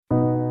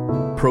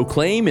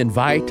Proclaim,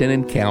 invite, and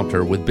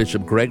encounter with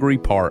Bishop Gregory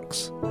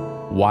Parks.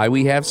 Why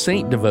we have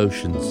saint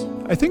devotions.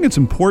 I think it's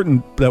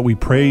important that we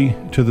pray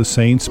to the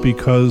saints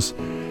because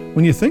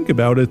when you think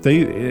about it,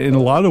 in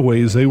a lot of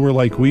ways, they were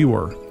like we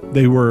were.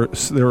 They were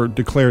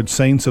declared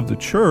saints of the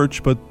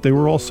church, but they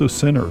were also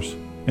sinners.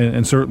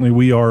 And certainly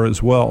we are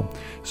as well.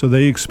 So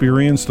they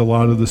experienced a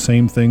lot of the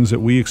same things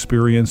that we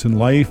experience in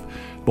life,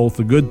 both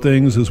the good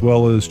things as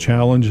well as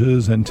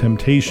challenges and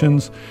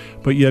temptations.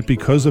 But yet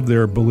because of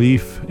their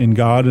belief in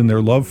God and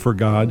their love for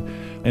God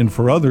and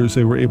for others,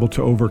 they were able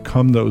to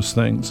overcome those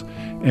things.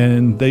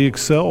 And they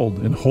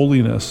excelled in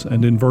holiness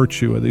and in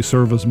virtue. They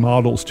serve as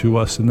models to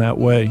us in that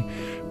way,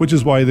 which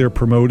is why they're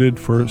promoted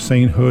for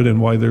sainthood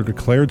and why they're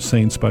declared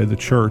saints by the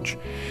church.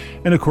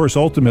 And of course,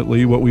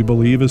 ultimately, what we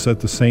believe is that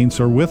the saints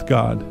are with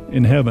God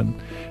in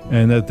heaven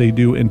and that they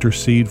do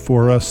intercede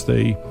for us.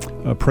 They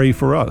pray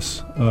for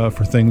us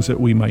for things that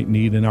we might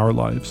need in our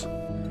lives.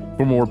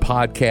 For more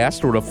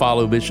podcasts or to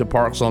follow Bishop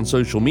Parks on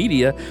social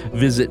media,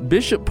 visit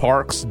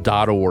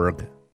bishopparks.org.